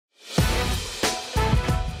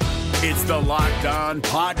It's the Locked On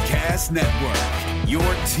Podcast Network, your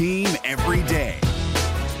team every day.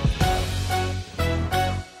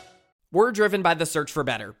 We're driven by the search for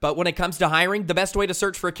better, but when it comes to hiring, the best way to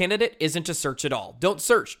search for a candidate isn't to search at all. Don't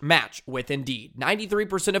search, match with Indeed.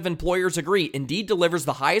 93% of employers agree Indeed delivers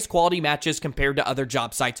the highest quality matches compared to other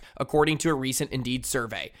job sites, according to a recent Indeed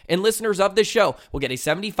survey. And listeners of this show will get a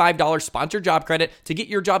 $75 sponsored job credit to get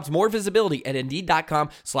your jobs more visibility at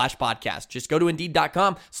Indeed.com/podcast. Just go to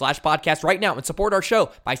Indeed.com/podcast right now and support our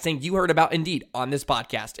show by saying you heard about Indeed on this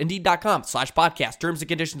podcast. Indeed.com/podcast. Terms and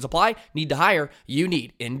conditions apply. Need to hire? You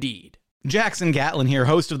need Indeed. Jackson Gatlin here,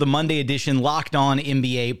 host of the Monday edition Locked On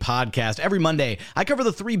NBA podcast. Every Monday, I cover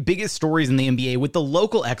the three biggest stories in the NBA with the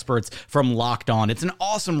local experts from Locked On. It's an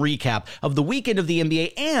awesome recap of the weekend of the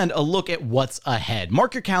NBA and a look at what's ahead.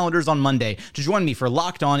 Mark your calendars on Monday to join me for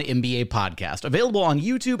Locked On NBA podcast, available on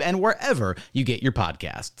YouTube and wherever you get your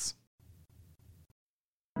podcasts.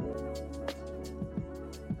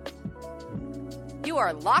 You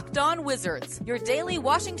are Locked On Wizards, your daily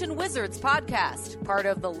Washington Wizards podcast, part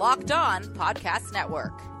of the Locked On Podcast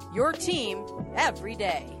Network. Your team every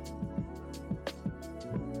day.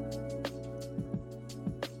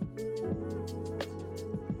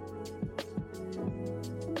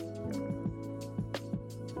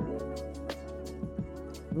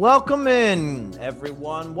 Welcome in,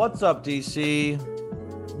 everyone. What's up, DC?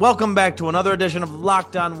 Welcome back to another edition of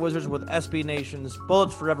Locked On Wizards with SB Nation's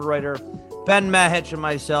Bullets Forever writer Ben Mahich and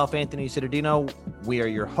myself, Anthony Cittadino. We are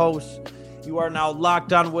your hosts. You are now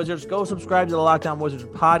Locked On Wizards. Go subscribe to the Locked On Wizards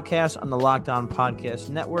podcast on the Locked On Podcast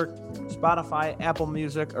Network, Spotify, Apple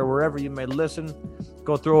Music, or wherever you may listen.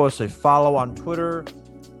 Go throw us a follow on Twitter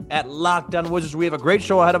at Locked On Wizards. We have a great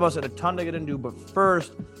show ahead of us and a ton to get into. But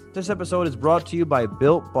first, this episode is brought to you by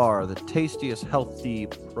Built Bar, the tastiest healthy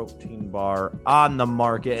protein bar on the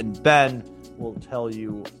market. And Ben will tell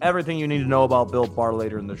you everything you need to know about Built Bar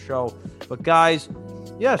later in the show. But guys,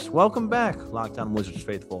 yes, welcome back, Locked On Wizards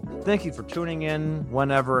faithful. Thank you for tuning in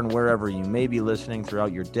whenever and wherever you may be listening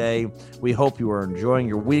throughout your day. We hope you are enjoying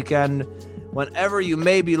your weekend. Whenever you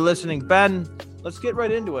may be listening, Ben, let's get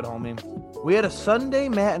right into it, homie. We had a Sunday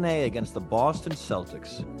matinee against the Boston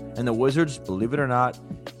Celtics, and the Wizards, believe it or not,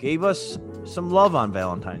 gave us some love on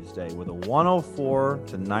Valentine's Day with a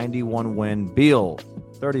 104-91 win. Beal,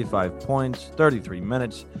 35 points, 33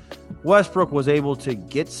 minutes. Westbrook was able to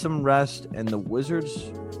get some rest, and the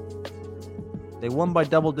Wizards, they won by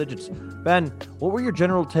double digits. Ben, what were your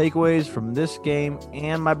general takeaways from this game?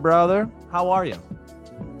 And my brother, how are you?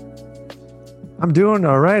 I'm doing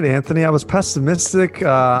all right, Anthony. I was pessimistic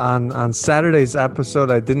on Saturday's episode.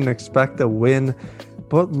 I didn't expect a win.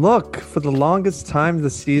 But look, for the longest time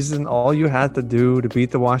this season, all you had to do to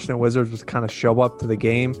beat the Washington Wizards was kind of show up to the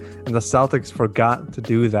game, and the Celtics forgot to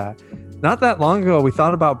do that. Not that long ago, we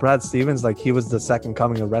thought about Brad Stevens like he was the second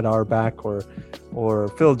coming of Red Auerbach or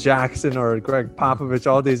Phil Jackson or Greg Popovich,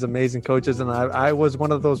 all these amazing coaches, and I was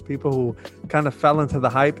one of those people who kind of fell into the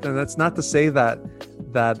hype. And that's not to say that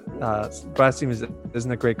Brad Stevens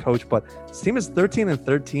isn't a great coach, but his team is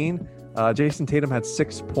 13-13. Jason Tatum had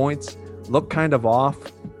 6 points. Looked kind of off.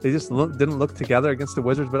 They just didn't look together against the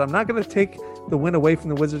Wizards. But I'm not going to take the win away from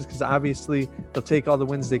the Wizards because obviously they'll take all the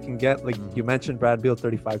wins they can get. Like you mentioned, Brad Beal,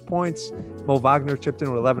 35 points. Mo Wagner chipped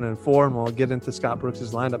in with 11-4, and we'll get into Scott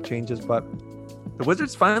Brooks' lineup changes. But the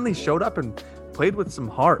Wizards finally showed up and played with some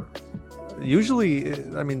heart. Usually,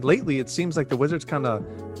 I mean, lately it seems like the Wizards kind of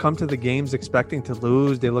come to the games expecting to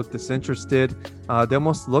lose. They look disinterested. They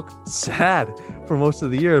almost looked sad for most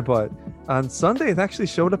of the year, but on Sunday, they actually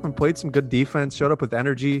showed up and played some good defense, showed up with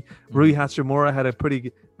energy. Rui Hachimura had a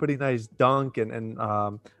pretty nice dunk, and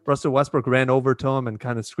Russell Westbrook ran over to him and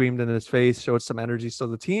kind of screamed in his face, showed some energy. So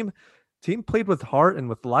the team played with heart and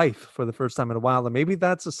with life for the first time in a while, and maybe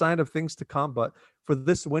that's a sign of things to come. But for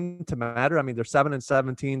this win to matter, I mean, they're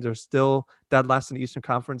 7-17. They're still dead last in the Eastern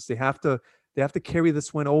Conference. They have to carry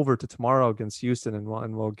this win over to tomorrow against Houston,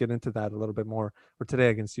 and we'll get into that a little bit more, or today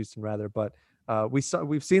against Houston rather. But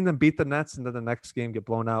we've seen them beat the Nets and then the next game get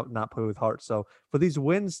blown out and not play with heart. So for these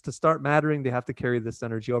wins to start mattering, they have to carry this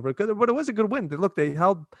energy over. But it was a good win. They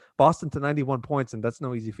held Boston to 91 points, and that's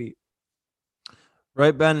no easy feat.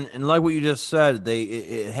 Right, Ben, and like what you just said,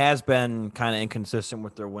 it has been kind of inconsistent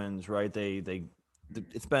with their wins, right?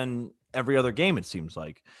 It's been every other game, it seems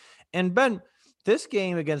like. And Ben, this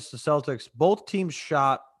game against the Celtics, both teams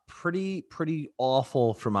shot pretty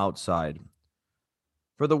awful from outside.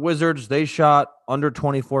 For the Wizards, they shot under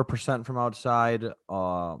 24% from outside. The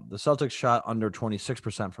Celtics shot under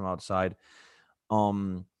 26% from outside.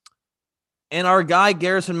 And our guy,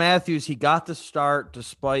 Garrison Matthews, he got the start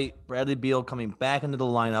despite Bradley Beal coming back into the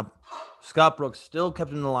lineup. Scott Brooks still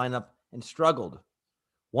kept in the lineup and struggled.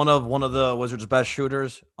 One of the Wizards' best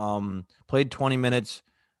shooters, played 20 minutes,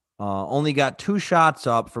 only got 2 shots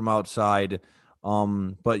up from outside.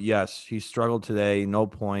 But yes, he struggled today, no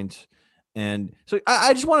points. And so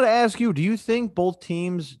I just wanted to ask you, do you think both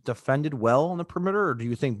teams defended well on the perimeter, or do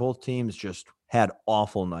you think both teams just had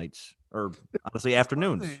awful nights, or honestly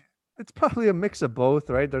afternoons? It's probably a mix of both,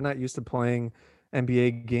 right? They're not used to playing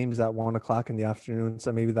NBA games at 1:00 in the afternoon,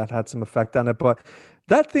 so maybe that had some effect on it. But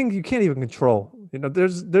that thing you can't even control.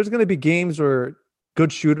 There's going to be games where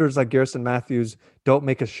good shooters like Garrison Matthews don't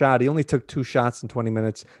make a shot. He only took 2 shots in 20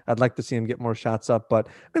 minutes. I'd like to see him get more shots up. But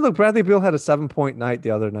I mean, look, Bradley Beal had a 7-point night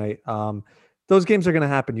the other night. Those games are going to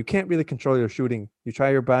happen. You can't really control your shooting. You try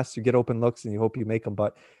your best, you get open looks, and you hope you make them.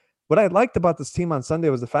 But what I liked about this team on Sunday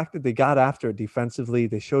was the fact that they got after it defensively.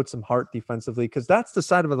 They showed some heart defensively, because that's the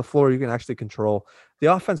side of the floor you can actually control. The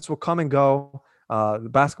offense will come and go. The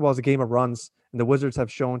basketball is a game of runs, and the Wizards have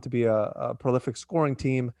shown to be a prolific scoring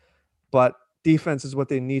team. But defense is what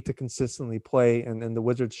they need to consistently play, and the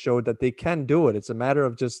Wizards showed that they can do it. It's a matter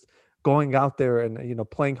of just going out there and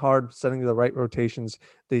playing hard, setting the right rotations.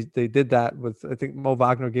 They did that with, I think Mo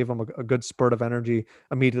Wagner gave them a good spurt of energy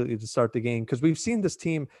immediately to start the game, because we've seen this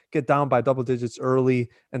team get down by double digits early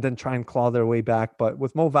and then try and claw their way back. But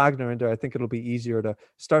with Mo Wagner in there, I think it'll be easier to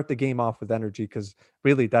start the game off with energy, because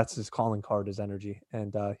really that's his calling card, is energy,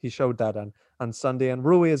 and he showed that on Sunday. And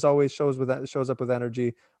Rui, as always, shows up with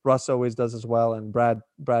energy. Russ always does as well, and Brad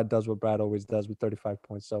does what Brad always does with 35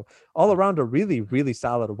 points. So all around a really, really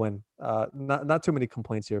solid win. Not too many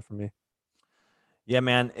complaints here for me. Yeah,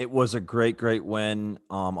 man, it was a great win.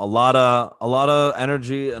 A lot of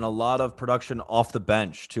energy and a lot of production off the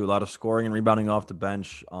bench too. A lot of scoring and rebounding off the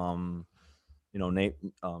bench. Mainly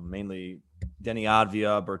Denny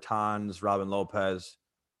Advia, Bertans, Robin Lopez.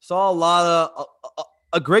 Saw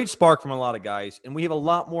a great spark from a lot of guys, and we have a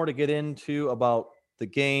lot more to get into about the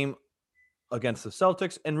game against the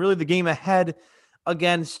Celtics and really the game ahead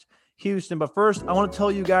against Houston. But first, I want to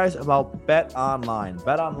tell you guys about Bet Online.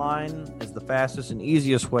 Bet Online is the fastest and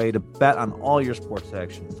easiest way to bet on all your sports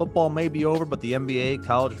action. Football may be over, but the NBA,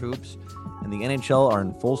 college hoops, and the NHL are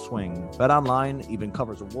in full swing. Bet Online even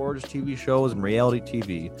covers awards, TV shows, and reality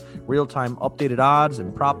TV. Real-time updated odds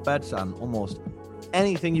and prop bets on almost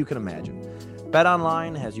anything you can imagine. Bet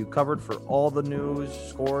Online has you covered for all the news,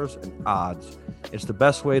 scores, and odds. It's the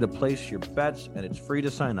best way to place your bets, and it's free to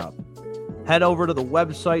sign up. Head over to the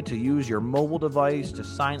website to use your mobile device to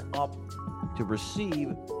sign up to receive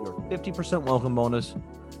your 50% welcome bonus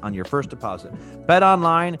on your first deposit. Bet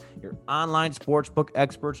Online, your online sportsbook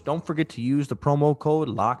experts. Don't forget to use the promo code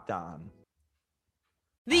LOCKEDON.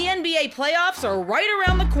 The NBA playoffs are right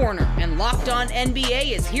around the corner, and Locked On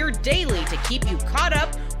NBA is here daily to keep you caught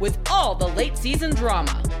up with all the late season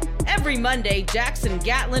drama. Every Monday, Jackson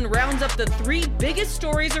Gatlin rounds up the 3 biggest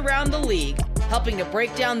stories around the league, helping to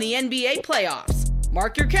break down the NBA playoffs.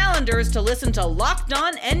 Mark your calendars to listen to Locked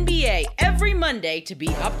On NBA every Monday to be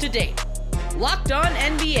up to date. Locked On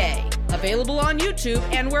NBA, available on YouTube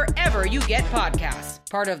and wherever you get podcasts.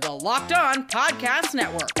 Part of the Locked On Podcast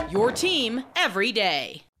Network, your team every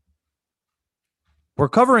day. We're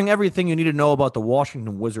covering everything you need to know about the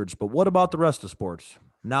Washington Wizards, but what about the rest of sports?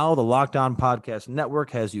 Now the Locked On Podcast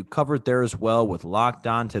Network has you covered there as well with Locked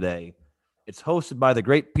On Today. It's hosted by the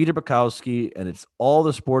great Peter Bukowski, and it's all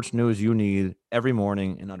the sports news you need every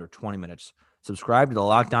morning in under 20 minutes. Subscribe to the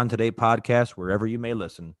Locked On Today podcast wherever you may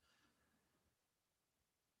listen.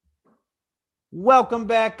 Welcome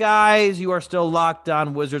back, guys. You are still Locked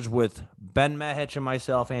On Wizards with Ben Mahich and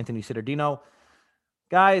myself, Anthony Cittadino.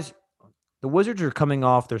 Guys, the Wizards are coming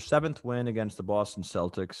off their 7th win against the Boston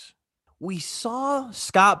Celtics. We saw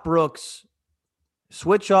Scott Brooks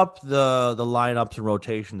switch up the lineups and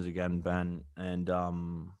rotations again, Ben, and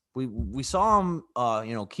we saw him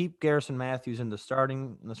keep Garrison Matthews in the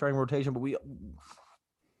starting rotation, but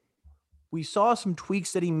we saw some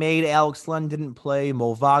tweaks that he made. Alex Len didn't play.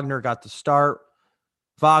 Mo Wagner got the start.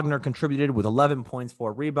 Wagner contributed with 11 points,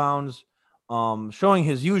 4 rebounds, showing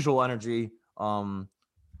his usual energy when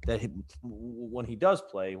he does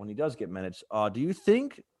play, when he does get minutes. Do you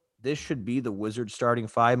think this should be the Wizards starting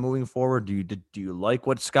 5 moving forward? Do you like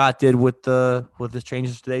what Scott did with his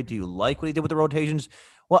changes today? Do you like what he did with the rotations?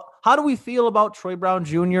 Well, how do we feel about Troy Brown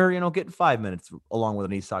Jr., getting 5 minutes along with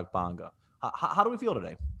an Isak Bonga? How do we feel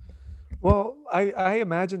today? Well, I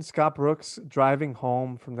imagine Scott Brooks driving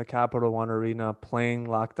home from the Capital One Arena, playing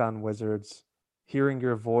Locked On Wizards, hearing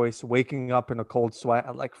your voice, waking up in a cold sweat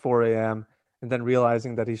at like 4 a.m., and then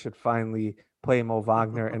realizing that he should finally play Mo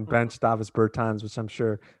Wagner and bench Davis Bertans, which I'm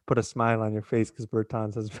sure put a smile on your face because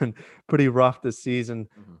Bertans has been pretty rough this season.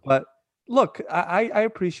 But look, I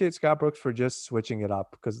appreciate Scott Brooks for just switching it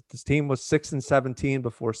up because this team was 6-17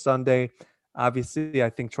 before Sunday. Obviously,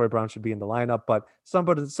 I think Troy Brown should be in the lineup, but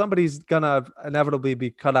somebody's gonna inevitably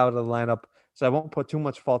be cut out of the lineup. So I won't put too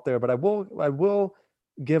much fault there, but I will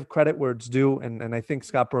give credit where it's due. And I think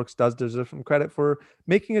Scott Brooks does deserve some credit for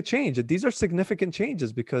making a change. These are significant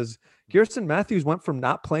changes because Garrison Matthews went from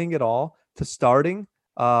not playing at all to starting.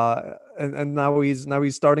 And now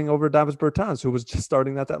he's starting over Davis Bertans, who was just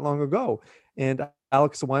starting not that long ago. And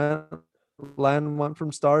Alex Len went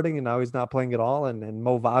from starting and now he's not playing at all. And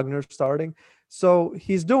Mo Wagner starting. So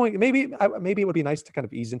he's doing, maybe it would be nice to kind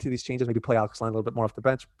of ease into these changes, maybe play Alex Len a little bit more off the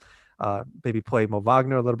bench. Maybe play Mo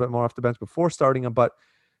Wagner a little bit more off the bench before starting him. But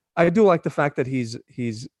I do like the fact that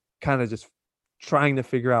he's kind of just trying to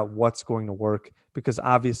figure out what's going to work, because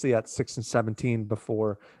obviously at 6-17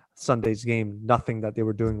 before Sunday's game, nothing that they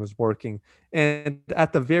were doing was working. And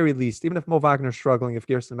at the very least, even if Mo Wagner's struggling, if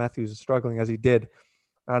Garrison Matthews is struggling as he did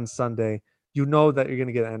on Sunday, you know that you're going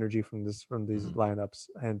to get energy from these lineups.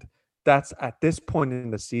 And that's at this point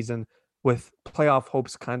in the season, with playoff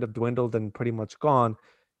hopes kind of dwindled and pretty much gone,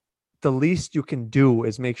 the least you can do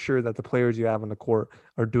is make sure that the players you have on the court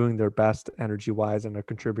are doing their best energy-wise and are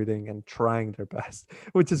contributing and trying their best,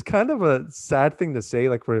 which is kind of a sad thing to say.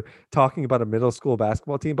 Like, we're talking about a middle school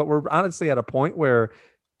basketball team, but we're honestly at a point where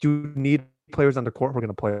you need players on the court who are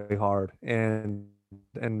going to play hard. And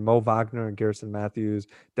Mo Wagner and Garrison Matthews,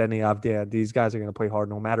 Denny Avdia, these guys are going to play hard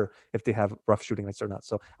no matter if they have rough shooting nights or not.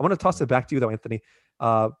 So I want to toss it back to you though, Anthony.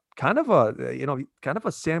 Kind of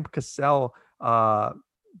a Sam Cassell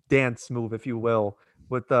dance move, if you will,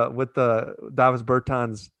 with the Davis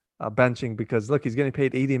Bertans benching, because look, he's getting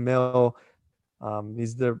paid $80 million.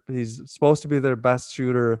 He's supposed to be their best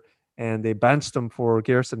shooter, and they benched him for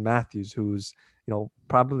Garrison Matthews, who's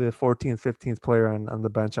probably the 14th, 15th player on the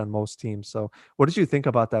bench on most teams. So what did you think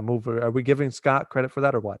about that move? Are we giving Scott credit for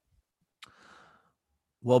that or what?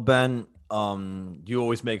 Well, Ben, you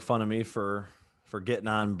always make fun of me for getting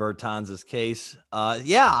on Bertans' case.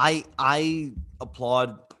 I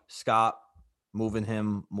applaud Scott moving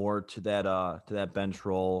him more to that bench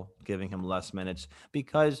role, giving him less minutes,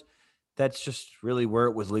 because that's just really where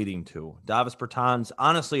it was leading to. Davis Bertans,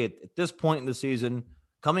 honestly, at this point in the season,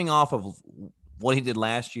 coming off of what he did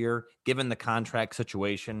last year, given the contract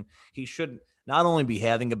situation, he should not only be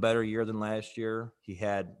having a better year than last year. He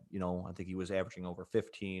had, I think he was averaging over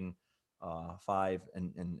 15, 5,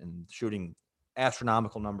 and shooting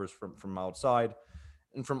astronomical numbers from outside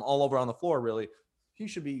and from all over on the floor. Really, he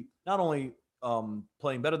should be not only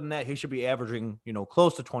playing better than that, he should be averaging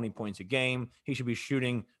close to 20 points a game. He should be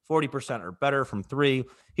shooting 40% or better from three.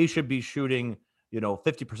 He should be shooting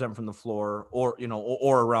 50% from the floor, or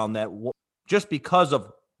around that, just because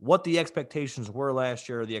of what the expectations were last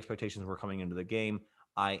year. The expectations were coming into the game.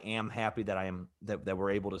 I am happy that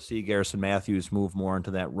we're able to see Garrison Matthews move more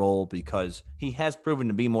into that role, because he has proven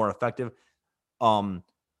to be more effective. I'm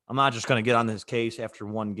not just going to get on his case after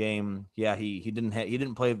one game. Yeah, he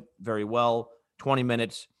didn't play very well. 20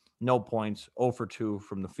 minutes, no points, 0 for 2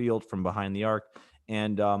 from the field, from behind the arc.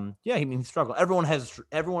 And he struggled.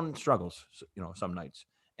 Everyone struggles, some nights.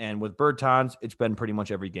 And with Bertans, it's been pretty much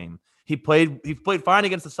every game. He played fine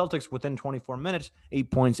against the Celtics within 24 minutes, 8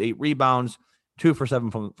 points, 8 rebounds, 2 for 7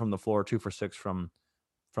 from the floor, 2 for 6 from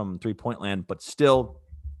 3-point land. But still,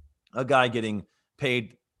 a guy getting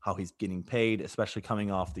paid how he's getting paid, especially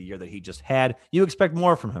coming off the year that he just had. You expect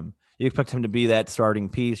more from him. You expect him to be that starting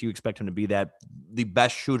piece. You expect him to be the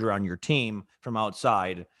best shooter on your team from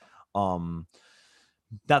outside.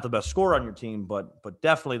 Not the best scorer on your team, but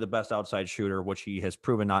definitely the best outside shooter, which he has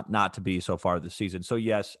proven not to be so far this season. So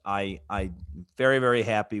yes, I'm very, very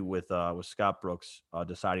happy with Scott Brooks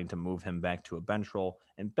deciding to move him back to a bench role.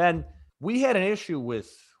 And Ben, we had an issue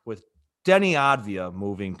with Denny Avdia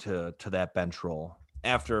moving to that bench role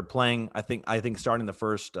after playing, I think starting the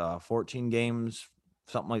first 14 games,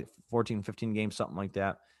 something like 14, 15 games, something like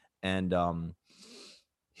that. And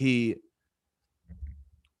he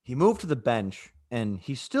moved to the bench, and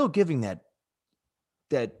he's still giving that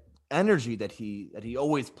energy that he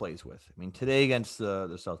always plays with. I mean, today against the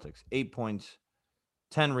Celtics, 8 points,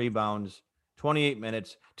 10 rebounds, 28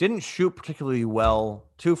 minutes, didn't shoot particularly well,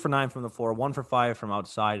 2 for 9 from the floor, 1 for 5 from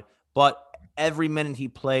outside, but every minute he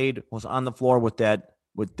played was on the floor with that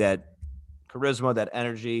charisma, that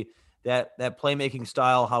energy, that playmaking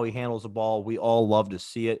style, how he handles the ball. We all love to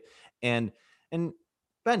see it. And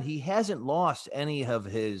Ben, he hasn't lost any of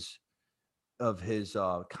his his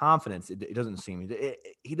confidence. It doesn't seem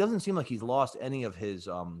he doesn't seem like he's lost any of his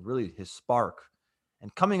really his spark.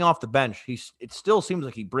 And coming off the bench, it still seems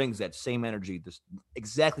like he brings that same energy, this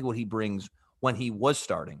exactly what he brings when he was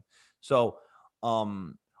starting. So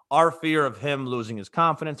our fear of him losing his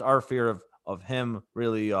confidence, our fear of him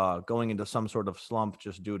really going into some sort of slump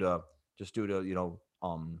just due to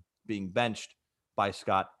being benched by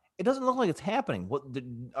Scott. It doesn't look like it's happening.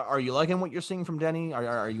 Are you liking what you're seeing from Denny?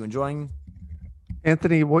 Are you enjoying?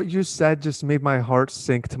 Anthony, what you said just made my heart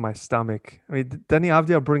sink to my stomach. I mean, Denny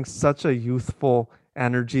Avdia brings such a youthful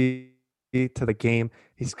energy to the game.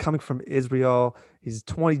 He's coming from Israel. He's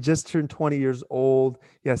just turned 20 years old.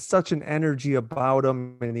 He has such an energy about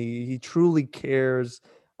him, and he truly cares.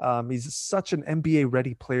 He's such an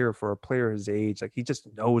NBA-ready player for a player his age. Like, he just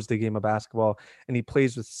knows the game of basketball, and he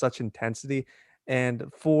plays with such intensity. And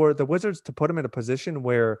for the Wizards to put him in a position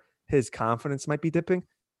where his confidence might be dipping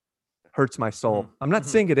hurts my soul. I'm not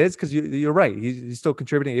saying it is, because you're right. He's still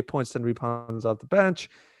contributing 8 points, 10 rebounds off the bench.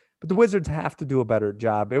 But the Wizards have to do a better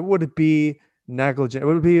job. It would be negligent. It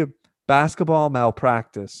would be basketball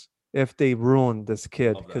malpractice if they ruined this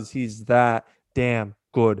kid, because he's that damn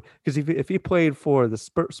good. Because if he played for the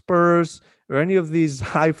Spurs or any of these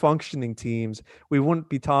high-functioning teams, we wouldn't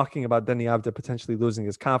be talking about Denny Avdia potentially losing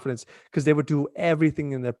his confidence, because they would do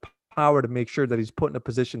everything in their power to make sure that he's put in a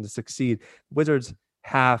position to succeed. Wizards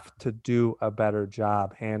have to do a better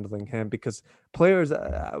job handling him, because players,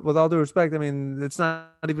 with all due respect, I mean, it's not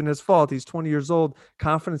even his fault. He's 20 years old.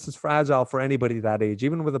 Confidence is fragile for anybody that age,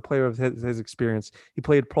 even with a player of his experience. He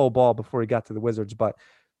played pro ball before he got to the Wizards, but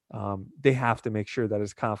they have to make sure that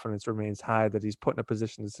his confidence remains high, that he's put in a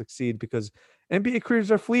position to succeed, because NBA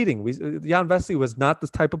careers are fleeting. Jan Vesely was not the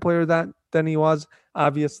type of player that Denny was.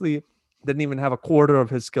 Obviously, didn't even have a quarter of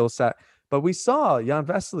his skill set. But we saw Jan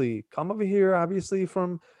Vesely come over here, obviously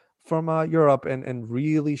from Europe, and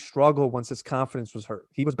really struggle once his confidence was hurt.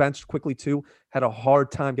 He was benched quickly too, had a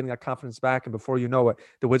hard time getting that confidence back, and before you know it,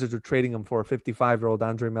 the Wizards were trading him for a 55-year-old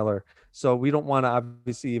Andre Miller. So we don't want to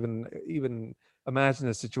obviously even imagine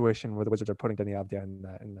a situation where the Wizards are putting Denny Avdia in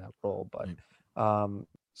that role. But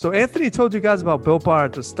so Anthony told you guys about Built Bar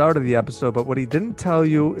at the start of the episode, but what he didn't tell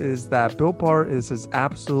you is that Built Bar is his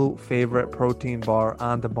absolute favorite protein bar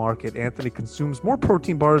on the market. Anthony consumes more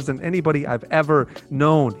protein bars than anybody I've ever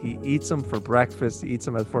known. He eats them for breakfast. He eats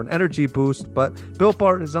them for an energy boost, but Built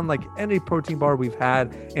Bar is unlike any protein bar we've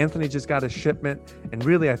had. Anthony just got a shipment, and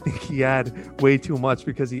really I think he had way too much,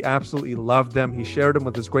 because he absolutely loved them. He shared them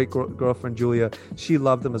with his great girlfriend, Julia. She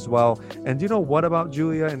loved them as well. And you know what about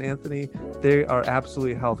Julia and Anthony? They are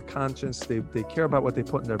absolutely health conscious. They care about what they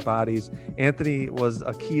put in their bodies. Anthony was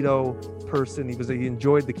a keto person. He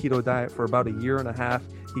enjoyed the keto diet for about a year and a half.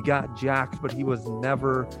 He got jacked, but he was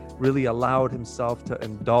never really allowed himself to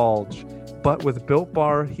indulge. But with Built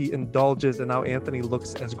Bar, he indulges, and now Anthony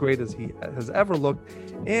looks as great as he has ever looked,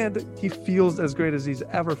 and he feels as great as he's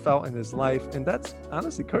ever felt in his life. And that's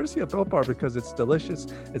honestly courtesy of Built Bar, because it's delicious,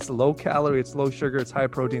 it's low calorie, it's low sugar, it's high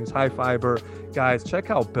protein, it's high fiber. Guys, check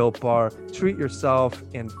out Built Bar. Treat yourself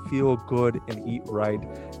and feel good and eat right.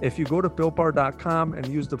 If you go to BuiltBar.com and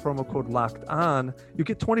use the promo code LOCKEDON, you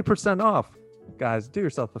get 20% off. Guys, do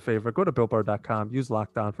yourself a favor. Go to BuiltBar.com. Use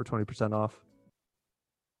LOCKEDON for 20% off.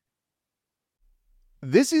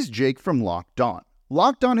 This is Jake from Locked On.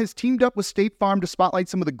 Locked On has teamed up with State Farm to spotlight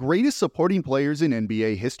some of the greatest supporting players in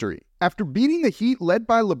NBA history. After beating the Heat led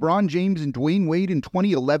by LeBron James and Dwayne Wade in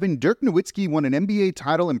 2011, Dirk Nowitzki won an NBA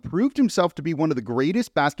title and proved himself to be one of the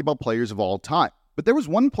greatest basketball players of all time. But there was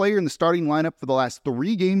one player in the starting lineup for the last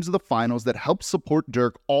 3 games of the finals that helped support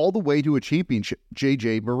Dirk all the way to a championship,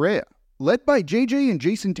 JJ Barea. Led by JJ and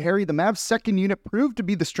Jason Terry, the Mavs' second unit proved to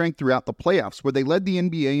be the strength throughout the playoffs, where they led the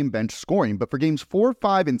NBA in bench scoring. But for games 4,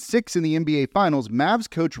 5, and 6 in the NBA Finals, Mavs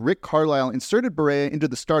coach Rick Carlisle inserted Barea into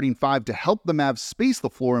the starting 5 to help the Mavs space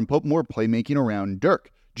the floor and put more playmaking around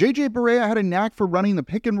Dirk. JJ Barea had a knack for running the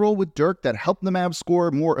pick and roll with Dirk that helped the Mavs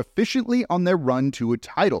score more efficiently on their run to a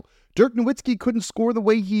title. Dirk Nowitzki couldn't score the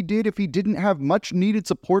way he did if he didn't have much needed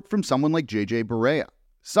support from someone like JJ Barea.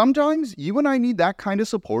 Sometimes you and I need that kind of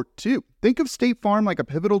support too. Think of State Farm like a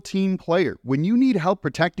pivotal team player. When you need help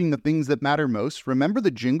protecting the things that matter most, remember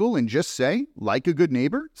the jingle and just say, like a good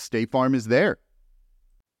neighbor, State Farm is there.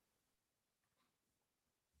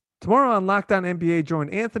 Tomorrow on Locked On NBA, join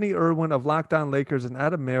Anthony Irwin of Locked On Lakers and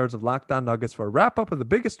Adam Mayers of Locked On Nuggets for a wrap-up of the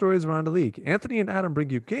biggest stories around the league. Anthony and Adam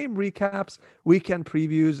bring you game recaps, weekend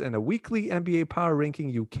previews, and a weekly NBA power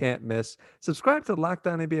ranking you can't miss. Subscribe to the Locked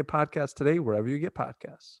On NBA podcast today, wherever you get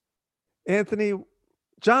podcasts. Anthony,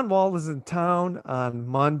 John Wall is in town on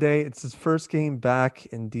Monday. It's his first game back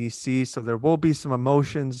in DC, so there will be some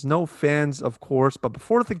emotions. No fans, of course, but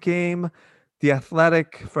before the game, The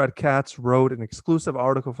Athletic, Fred Katz wrote an exclusive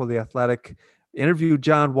article for The Athletic, interviewed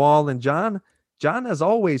John Wall, and John, as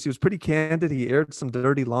always, he was pretty candid. He aired some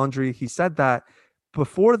dirty laundry. He said that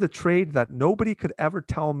before the trade that nobody could ever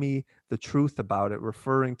tell me the truth about it,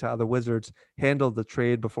 referring to how the Wizards handled the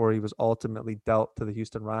trade before he was ultimately dealt to the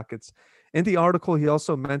Houston Rockets. In the article, he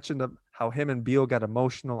also mentioned how him and Beal got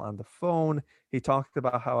emotional on the phone. He talked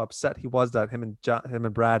about how upset he was that him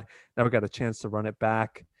and Brad never got a chance to run it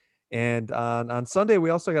back. And on Sunday,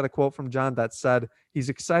 we also got a quote from John that said he's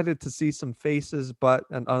excited to see some faces, but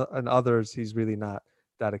and others he's really not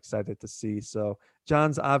that excited to see. So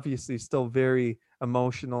John's obviously still very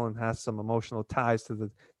emotional and has some emotional ties to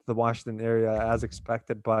the Washington area as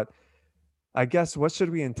expected. But I guess what should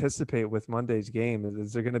we anticipate with Monday's game?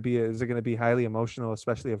 Is there going to be highly emotional,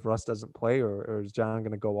 especially if Russ doesn't play, or is John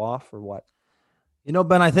going to go off, or what? You know,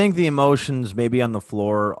 Ben, I think the emotions maybe on the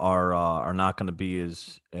floor are not going to be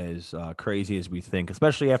as crazy as we think,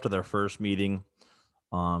 especially after their first meeting.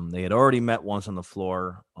 They had already met once on the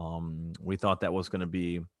floor. We thought that was going to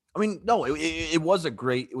be. I mean, no, it was a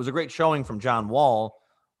great showing from John Wall.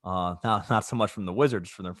 Not so much from the Wizards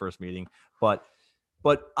for their first meeting, but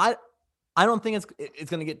I don't think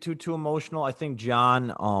it's going to get too emotional. I think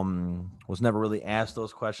John was never really asked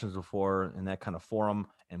those questions before in that kind of forum,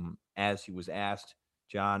 and as he was asked,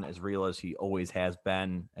 John, as real as he always has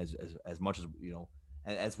been, as much as you know,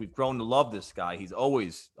 as we've grown to love this guy, he's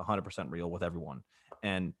always 100% real with everyone,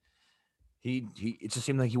 and it just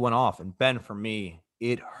seemed like he went off. And Ben, for me,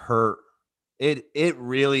 it hurt. It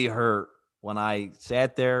really hurt when I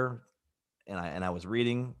sat there and I was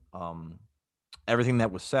reading everything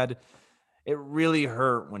that was said. It really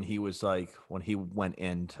hurt when he went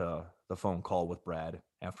into the phone call with Brad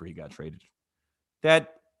after he got traded.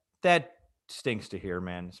 That stinks to hear,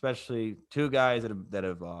 man. Especially two guys that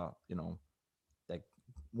have that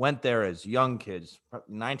went there as young kids,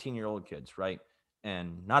 19-year-old kids, right?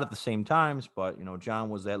 And not at the same times, but John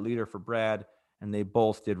was that leader for Brad, and they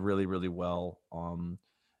both did really, really well.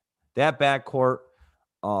 That backcourt,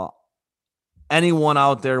 anyone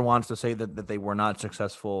out there wants to say that they were not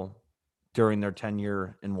successful during their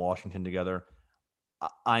tenure in Washington together,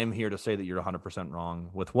 I am here to say that you're 100% wrong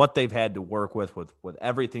with what they've had to work with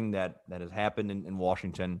everything that has happened in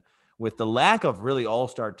Washington, with the lack of really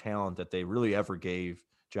all-star talent that they really ever gave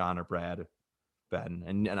John or Brad, Ben.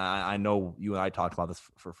 And I know you and I talked about this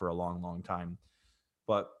for a long, long time,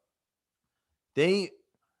 but they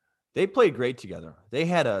played great together. They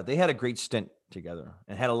had a great stint together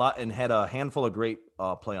and had a handful of great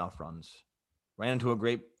playoff runs. Ran into a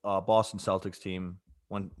great Boston Celtics team.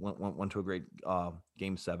 Went to a great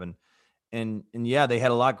Game 7, and yeah, they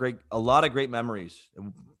had a lot of great memories.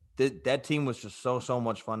 That team was just so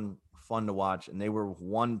much fun to watch, and they were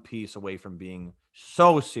one piece away from being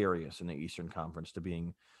so serious in the Eastern Conference to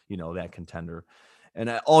being that contender. And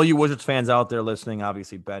all you Wizards fans out there listening,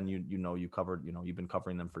 obviously Ben, you've been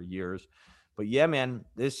covering them for years, but yeah, man,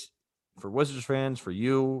 this for Wizards fans, for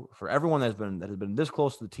you, for everyone that has been this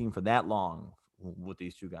close to the team for that long with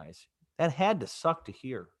these two guys. That had to suck to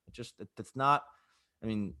hear. That's not. I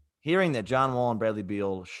mean, hearing that John Wall and Bradley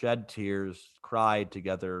Beal shed tears, cried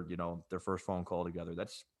together, their first phone call together.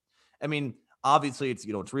 That's. I mean, obviously, it's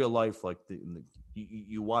it's real life. Like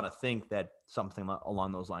you want to think that something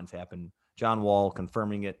along those lines happened. John Wall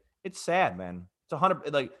confirming it. It's sad, man. It's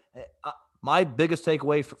 100. Like my biggest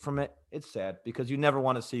takeaway from it. It's sad because you never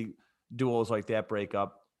want to see duos like that break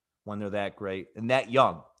up when they're that great and that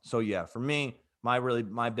young. So yeah, for me. My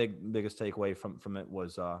biggest takeaway from it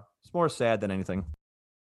was it's more sad than anything.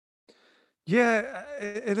 Yeah,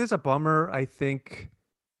 it is a bummer, I think,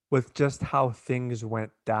 with just how things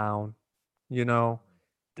went down.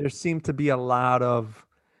 There seemed to be a lot of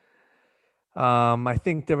I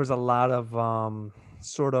think there was a lot of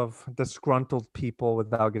sort of disgruntled people,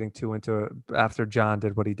 without getting too into it, after John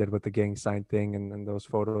did what he did with the gang sign thing and those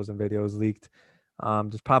photos and videos leaked.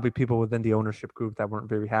 There's probably people within the ownership group that weren't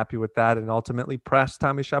very happy with that and ultimately pressed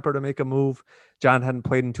Tommy Shepard to make a move. John hadn't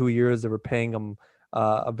played in 2 years. They were paying him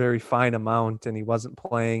a very fine amount and he wasn't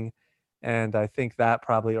playing. And I think that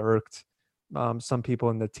probably irked some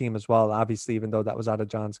people in the team as well, obviously, even though that was out of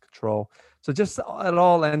John's control. So just it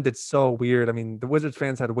all ended so weird. I mean, the Wizards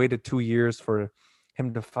fans had waited 2 years for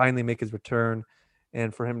him to finally make his return.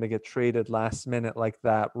 And for him to get traded last minute like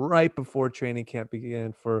that, right before training camp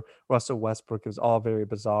began for Russell Westbrook, it was all very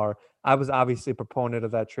bizarre. I was obviously a proponent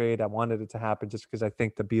of that trade. I wanted it to happen just because I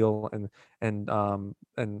think the Beal and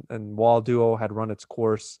Wall duo had run its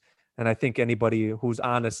course. And I think anybody who's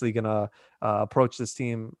honestly going to approach this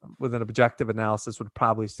team with an objective analysis would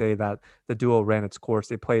probably say that the duo ran its course.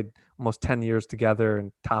 They played almost 10 years together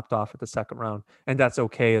and topped off at the second round, and that's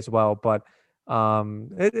okay as well. But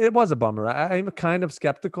it was a bummer. I'm kind of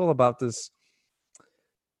skeptical about this.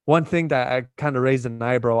 One thing that I kind of raised an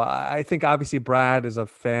eyebrow, I think obviously Brad is a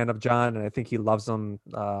fan of John, and I think he loves him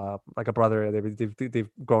like a brother. They've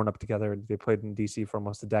grown up together. They played in DC for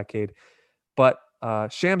almost a decade. But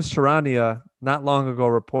Shams Charania not long ago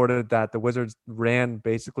reported that the Wizards ran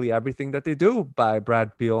basically everything that they do by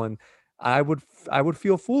Brad Beal, and I would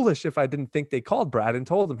feel foolish if I didn't think they called Brad and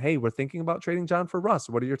told him, hey, we're thinking about trading John for Russ.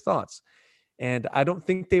 What are your thoughts? And I don't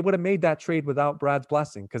think they would have made that trade without Brad's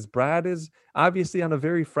blessing, because Brad is obviously on a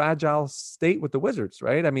very fragile state with the Wizards,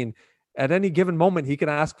 right? I mean, at any given moment, he can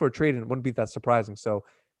ask for a trade and it wouldn't be that surprising. So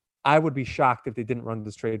I would be shocked if they didn't run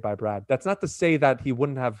this trade by Brad. That's not to say that he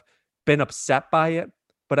wouldn't have been upset by it,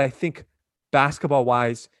 but I think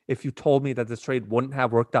basketball-wise, if you told me that this trade wouldn't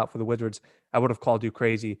have worked out for the Wizards, I would have called you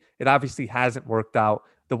crazy. It obviously hasn't worked out.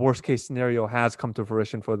 The worst case scenario has come to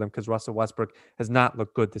fruition for them because Russell Westbrook has not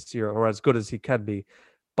looked good this year, or as good as he can be.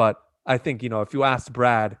 But I think, if you asked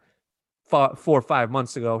Brad 4 or 5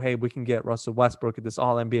 months ago, hey, we can get Russell Westbrook, this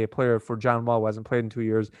all NBA player for John Wall who hasn't played in 2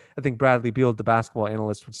 years, I think Bradley Beal, the basketball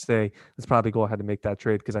analyst, would say, let's probably go ahead and make that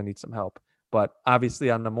trade because I need some help. But obviously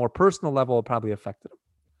on a more personal level, it probably affected him.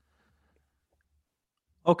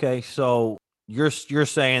 Okay, so you're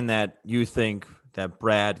saying that you think that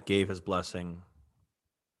Brad gave his blessing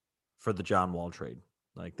for the John Wall trade.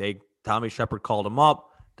 Like Tommy Shepard called him up.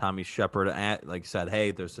 Tommy Shepard said, "Hey,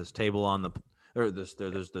 there's this table on the, or there's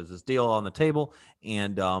this deal on the table,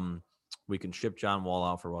 and we can ship John Wall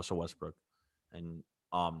out for Russell Westbrook." And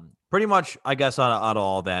pretty much, I guess, out of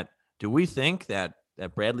all that, do we think that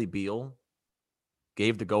Bradley Beal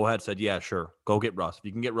gave the go ahead, said, "Yeah, sure, go get Russ. If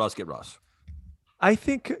you can get Russ, get Russ"? I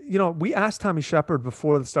think, we asked Tommy Shepard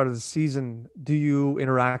before the start of the season, do you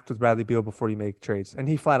interact with Bradley Beal before you make trades? And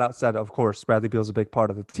he flat out said, of course, Bradley Beal is a big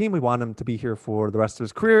part of the team. We want him to be here for the rest of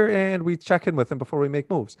his career, and we check in with him before we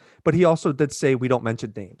make moves. But he also did say we don't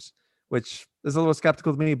mention names, which is a little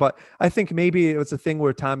skeptical to me. But I think maybe it was a thing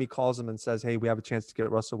where Tommy calls him and says, hey, we have a chance to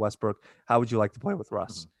get Russell Westbrook. How would you like to play with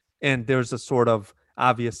Russ? Mm-hmm. And there's a sort of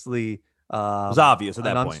obviously... it was obvious at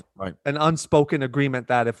that point, right? An unspoken agreement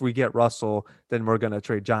that if we get Russell, then we're going to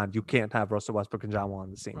trade John. You can't have Russell Westbrook and John Wall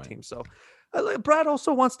on the same team. So Brad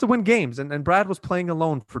also wants to win games, and Brad was playing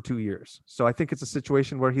alone for 2 years. So I think it's a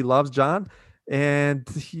situation where he loves John, and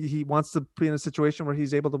he wants to be in a situation where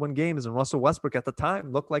he's able to win games. And Russell Westbrook at the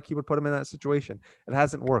time looked like he would put him in that situation. It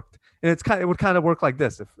hasn't worked, and it would kind of work like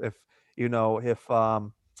this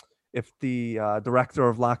if the director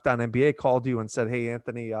of Locked On NBA called you and said, hey,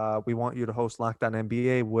 Anthony, we want you to host Locked On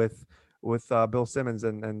NBA with Bill Simmons,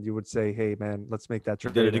 and you would say, hey, man, let's make that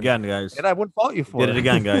trade. Did it again, guys. And I wouldn't fault you for it. Did it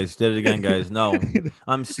again, guys. No,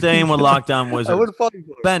 I'm staying with Locked On Wizards. I wouldn't fault you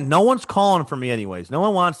for it. Ben, no one's calling for me anyways. No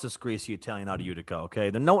one wants this greasy Italian out of Utica, okay?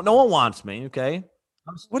 No one wants me, okay?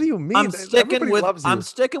 What do you mean? I'm sticking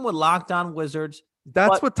with Locked On Wizards.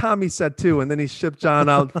 That's what Tommy said, too, and then he shipped John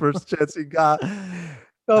out first chance he got.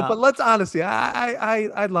 No, but let's honestly,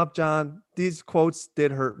 I love John. These quotes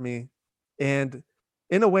did hurt me. And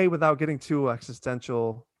in a way, without getting too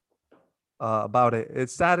existential about it, it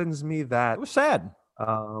saddens me that it was sad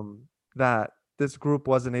that this group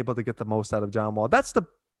wasn't able to get the most out of John Wall. That's the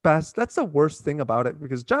worst thing about it,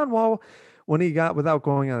 because John Wall, when he got, without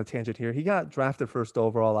going on a tangent here, he got drafted first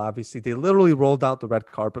overall, obviously. They literally rolled out the red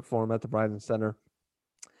carpet for him at the Verizon Center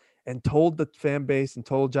and told the fan base and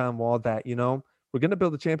told John Wall that, we're going to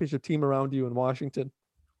build a championship team around you in Washington,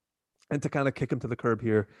 and to kind of kick him to the curb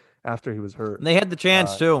here after he was hurt. And they had the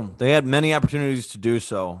chance too. They had many opportunities to do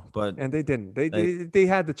so, and they didn't. They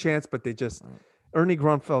had the chance, but they just Ernie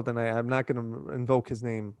Grunfeld, and I'm not going to invoke his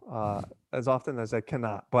name as often as I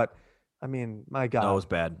cannot. But I mean, my God, no, it was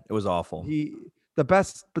bad. It was awful. The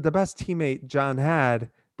best teammate John had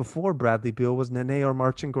before Bradley Beal was Nene or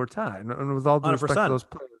Marcin Gortat, and with all due respect to those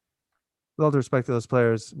players. With all due respect to those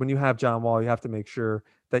players, when you have John Wall, you have to make sure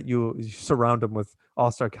that you surround him with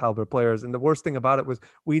all-star caliber players. And the worst thing about it was,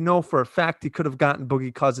 we know for a fact he could have gotten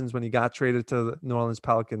Boogie Cousins when he got traded to the New Orleans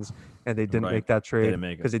Pelicans, and they didn't make that trade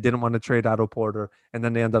because they didn't want to trade Otto Porter. And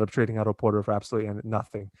then they ended up trading Otto Porter for absolutely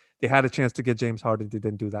nothing. They had a chance to get James Harden. They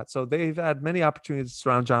didn't do that. So they've had many opportunities to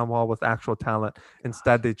surround John Wall with actual talent.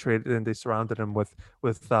 Instead, they traded and they surrounded him with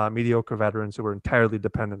mediocre veterans who were entirely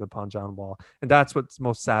dependent upon John Wall. And that's what's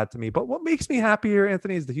most sad to me. But what makes me happy here,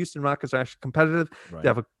 Anthony, is the Houston Rockets are actually competitive. Right. They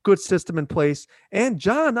have a good system in place. And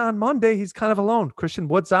John, on Monday, he's kind of alone. Christian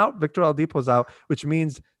Wood's out, Victor Oladipo's out, which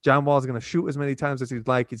means John Wall is going to shoot as many times as he'd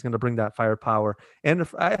like. He's going to bring that firepower. And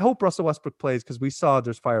I hope Russell Westbrook plays because we saw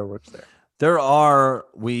there's fireworks there. There are,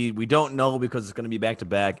 we don't know because it's going to be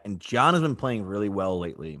back-to-back, and John has been playing really well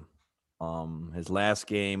lately. His last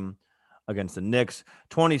game against the Knicks,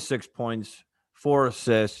 26 points, 4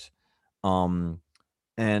 assists.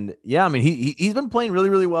 And yeah, I mean, he's been playing really,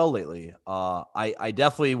 really well lately. I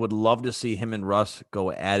definitely would love to see him and Russ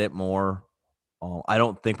go at it more. I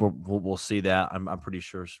don't think we'll see that. I'm pretty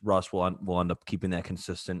sure Russ will end up keeping that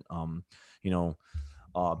consistent,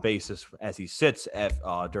 basis as he sits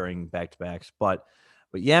during back-to-backs. But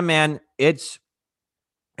yeah, man, it's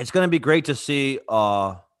going to be great to see.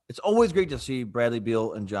 It's always great to see Bradley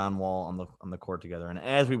Beal and John Wall on the court together. And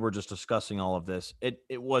as we were just discussing all of this,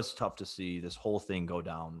 it was tough to see this whole thing go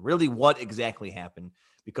down. Really, what exactly happened?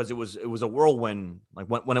 Because it was a whirlwind. Like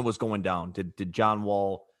when it was going down, did John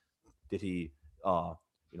Wall, did he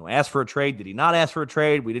ask for a trade? Did he not ask for a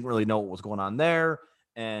trade? We didn't really know what was going on there.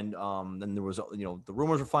 And then there was the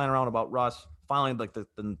rumors were flying around about Russ. Finally,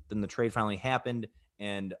 then the trade finally happened,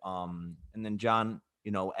 and then John,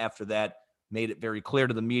 after that, made it very clear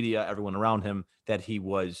to the media, everyone around him, that he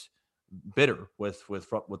was bitter with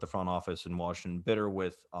the front office in Washington, bitter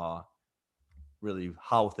with really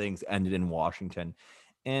how things ended in Washington,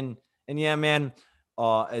 and yeah, man,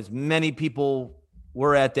 as many people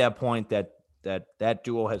were at that point that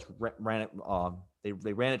duo has ran it.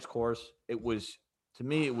 They ran its course. It was, to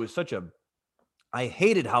me, it was I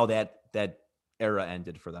hated how that era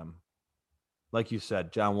ended for them. Like you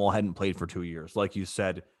said, John Wall hadn't played for 2 years. Like you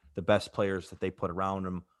said, the best players that they put around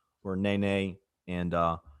him were Nene and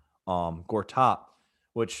Gortat,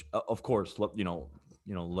 which of course,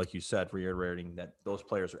 like you said, reiterating that those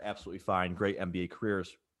players are absolutely fine, great NBA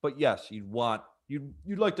careers. But yes, you'd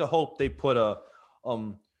like to hope they put a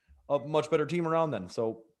much better team around them.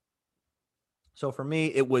 So for me,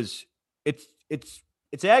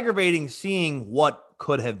 it's aggravating seeing what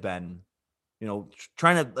could have been,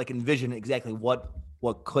 trying to envision exactly what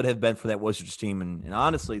could have been for that Wizards team. And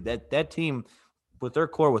honestly, that team with their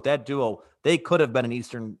core, with that duo, they could have been an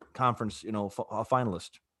Eastern Conference, a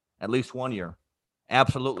finalist at least 1 year.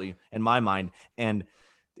 Absolutely, in my mind. And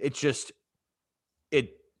it's just,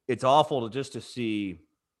 it's awful to see,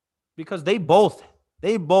 because they both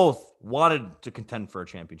wanted to contend for a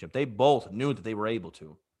championship. They both knew that they were able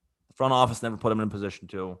to. The front office never put them in a position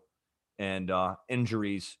to, and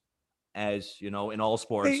injuries, as in all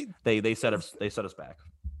sports, they set us back.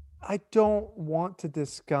 I don't want to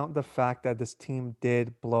discount the fact that this team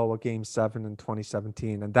did blow a Game 7 in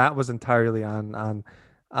 2017, and that was entirely on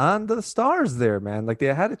the stars there, man. Like, they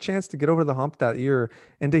had a chance to get over the hump that year,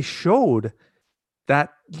 and they showed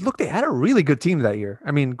that, look, they had a really good team that year.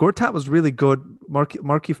 I mean, Gortat was really good.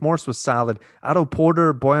 Markieff Morris was solid. Otto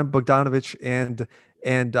Porter, Bojan Bogdanovic, and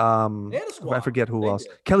I forget who else.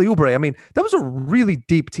 Kelly Oubre. I mean, that was a really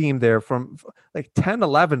deep team there, from 10,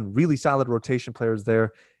 11 really solid rotation players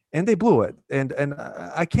there, and they blew it. And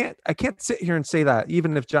I can't sit here and say that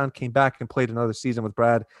even if John came back and played another season with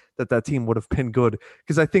Brad, that team would have been good,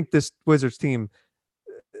 because I think this Wizards team,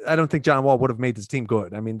 I don't think John Wall would have made this team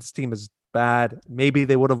good. I mean, this team is bad. Maybe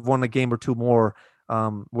they would have won a game or two more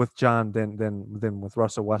with John than with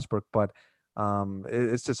Russell Westbrook, but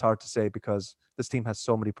it's just hard to say, because this team has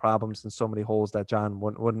so many problems and so many holes that John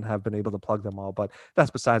wouldn't have been able to plug them all. But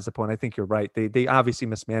that's besides the point. I think you're right. They obviously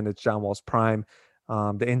mismanaged John Wall's prime.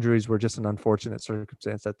 The injuries were just an unfortunate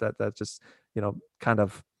circumstance that just kind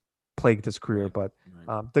of plagued his career. But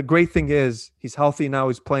the great thing is he's healthy now.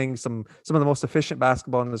 He's playing some of the most efficient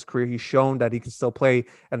basketball in his career. He's shown that he can still play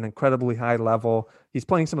at an incredibly high level. He's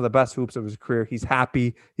playing some of the best hoops of his career. He's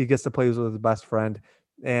happy. He gets to play with his best friend.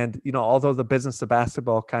 And, although the business of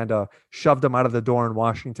basketball kind of shoved him out of the door in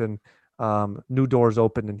Washington, new doors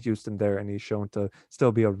opened in Houston there, and he's shown to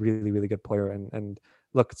still be a really, really good player. And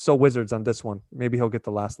look, so Wizards on this one. Maybe he'll get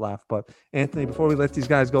the last laugh. But, Anthony, before we let these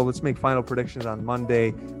guys go, let's make final predictions on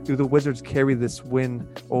Monday. Do the Wizards carry this win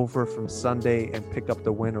over from Sunday and pick up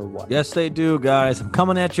the win, or what? Yes, they do, guys. I'm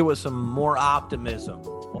coming at you with some more optimism.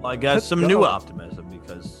 Well, I guess some new optimism,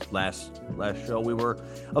 because last show we were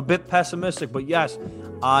a bit pessimistic. But yes,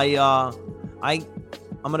 I'm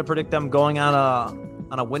going to predict them going on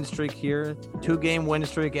a win streak here, 2-game win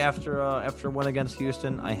streak after a win against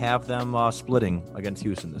Houston. I have them splitting against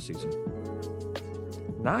Houston this season.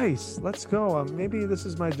 Nice. Let's go. Maybe this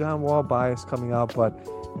is my John Wall bias coming out, but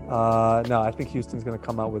no, I think Houston's going to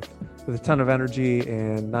come out with with a ton of energy.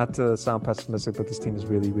 And not to sound pessimistic, but this team has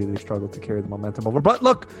really, really struggled to carry the momentum over. But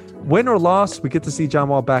look, win or loss, we get to see John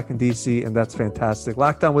Wall back in DC, and that's fantastic.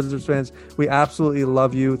 Locked On Wizards fans, we absolutely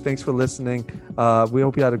love you. Thanks for listening. We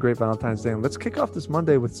hope you had a great Valentine's Day, and let's kick off this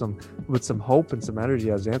Monday with some hope and some energy,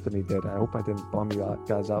 as Anthony did. I hope I didn't bum you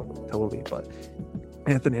guys out totally, but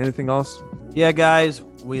Anthony, anything else? Yeah, guys,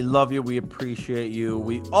 we love you. We appreciate you.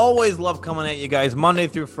 We always love coming at you guys Monday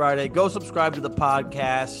through Friday. Go subscribe to the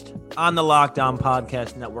podcast on the Locked On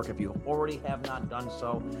Podcast Network if you already have not done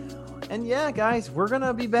so. And yeah, guys, we're going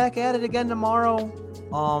to be back at it again tomorrow.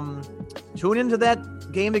 Tune into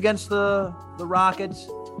that game against the Rockets,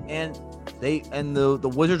 and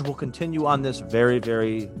the Wizards will continue on this very,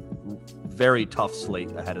 very, very tough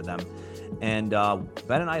slate ahead of them. And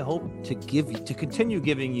Ben and I hope to continue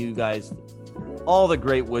giving you guys all the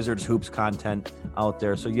great Wizards hoops content out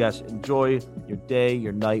there. So yes, enjoy your day,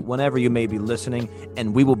 your night, whenever you may be listening,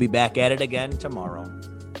 and we will be back at it again tomorrow.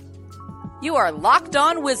 You are Locked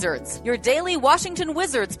On Wizards, your daily Washington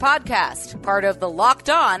Wizards podcast, part of the Locked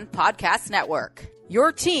On Podcast Network.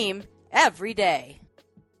 Your team every day.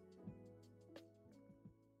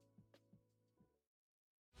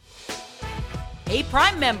 Hey,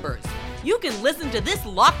 Prime members, you can listen to this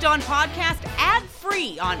Locked On podcast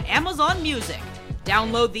ad-free on Amazon Music.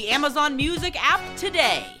 Download the Amazon Music app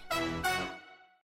today.